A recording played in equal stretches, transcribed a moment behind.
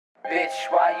Bitch,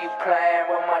 why you playing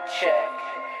with my check?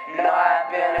 No, I've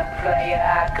been a player,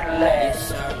 I collect.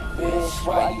 Bitch,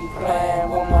 why you playing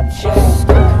with my check?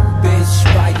 Bitch,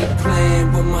 why you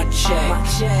playing with my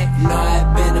check? No,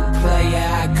 I've been a player,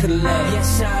 I collect.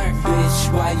 Yes, sir. Bitch,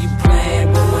 why you playing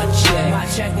with my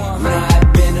check? No,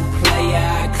 I've been a player,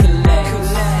 I collect.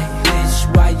 Bitch,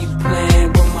 why you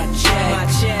playing with my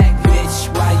check? Bitch,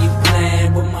 why you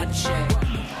playing with my check?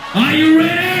 Are you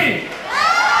ready?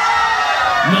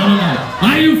 No.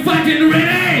 Are you fucking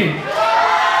ready?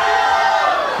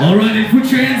 Alright, then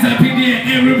put your hands up in the air,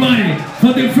 everybody.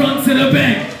 From the front to the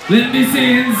back. Let me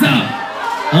see hands up.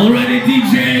 Alrighty,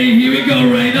 DJ, here we go,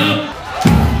 right up.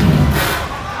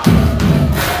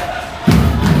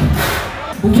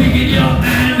 Kicking your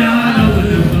hand all over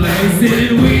the place.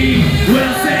 Did we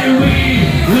will say we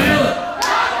will.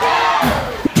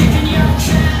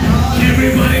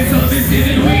 Everybody's on this,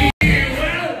 did we?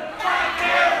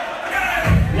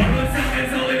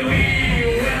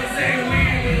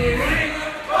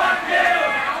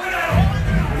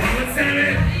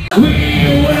 We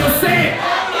will say.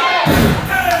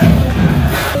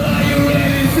 Are you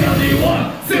ready? Tell me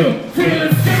 1, 2, 3,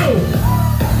 let's go.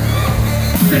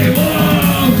 Say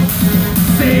whoa.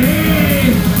 Say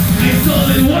hey. It's all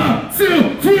in 1,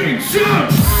 2, 3, shoot.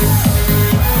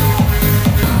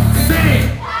 Say.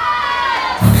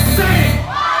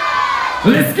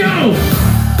 Let's go.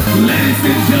 Ladies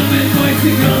and gentlemen, boys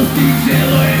and girls,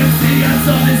 djloya and Yats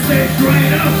on the stage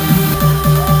right up.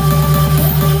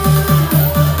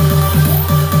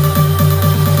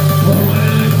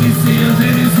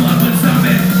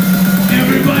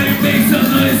 Everybody make some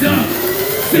noise up.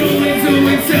 Do it,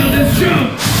 tell this jump.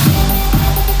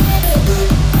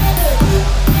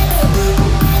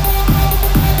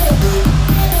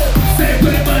 Say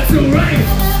put it back to right.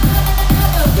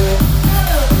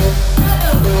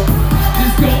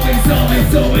 It's going,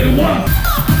 so it walk.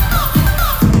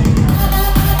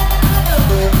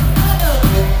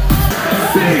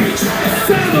 6,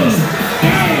 7,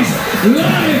 8,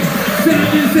 9.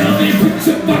 Tell me, put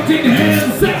your fucking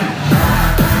hands up.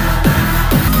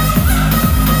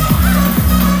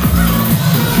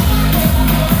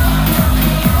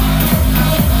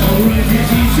 Alright, the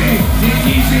DJ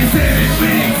said it,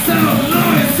 make some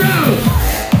noise,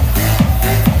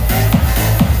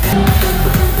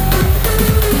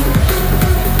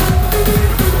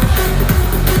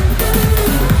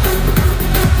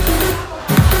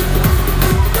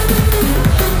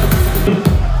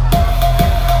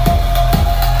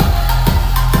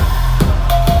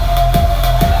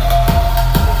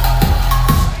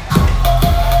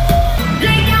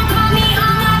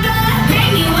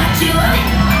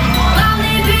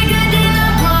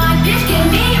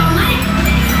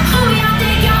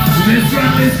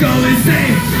 let's go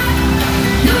insane.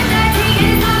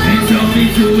 They told me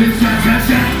to it,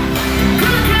 cha-cha-cha.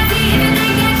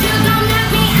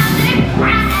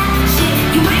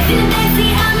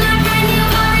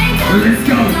 Let's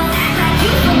go.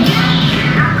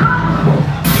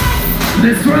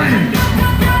 Let's ride.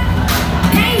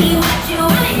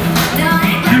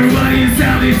 Everybody is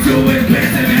out there to it, pay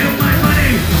to the hell my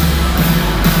money.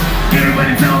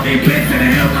 Everybody tell me, pay to the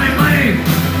hell my money.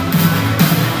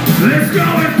 Let's go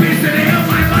and piece to the hell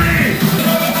my money.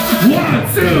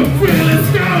 1, 2, 3, let's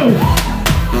go.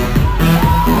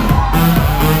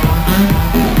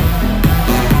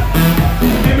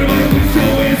 Everybody put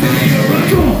your hands in the air,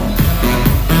 come on.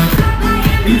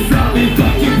 It's all me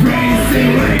fucking praise, say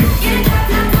right.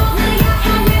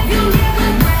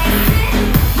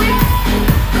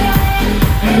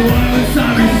 Everyone was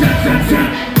sorry, cha-cha-cha.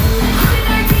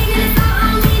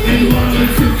 Everyone was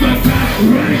super fast,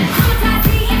 right.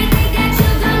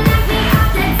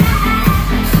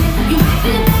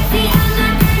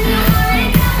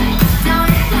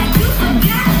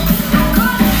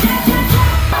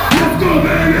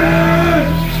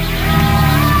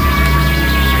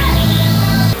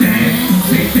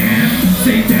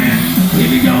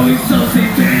 So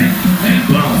Satan and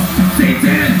boss,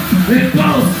 Satan and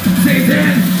boss, Satan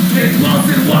and boss,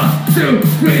 and 1, 2,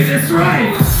 3, that's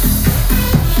right.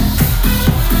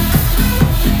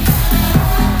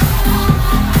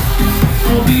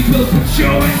 All people put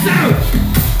your hands out.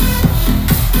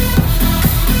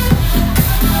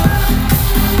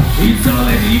 It's all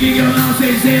that even go now,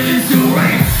 Satan, let's do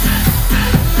right.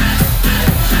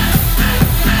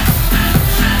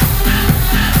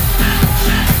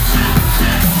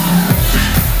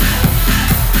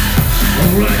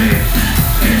 Run it,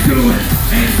 and do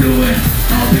it,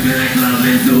 all people in the club,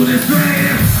 let's do this right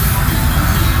here.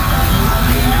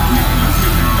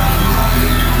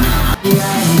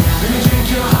 Let me drink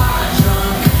your heart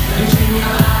drunk, let me drink your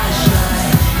eyes shut,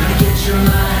 let me get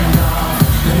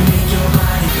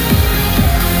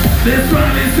Let's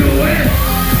run into it.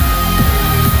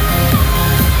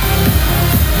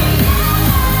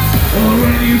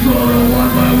 Already for the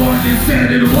one by one,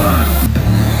 instead it was.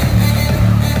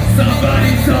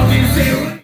 Somebody told me zero.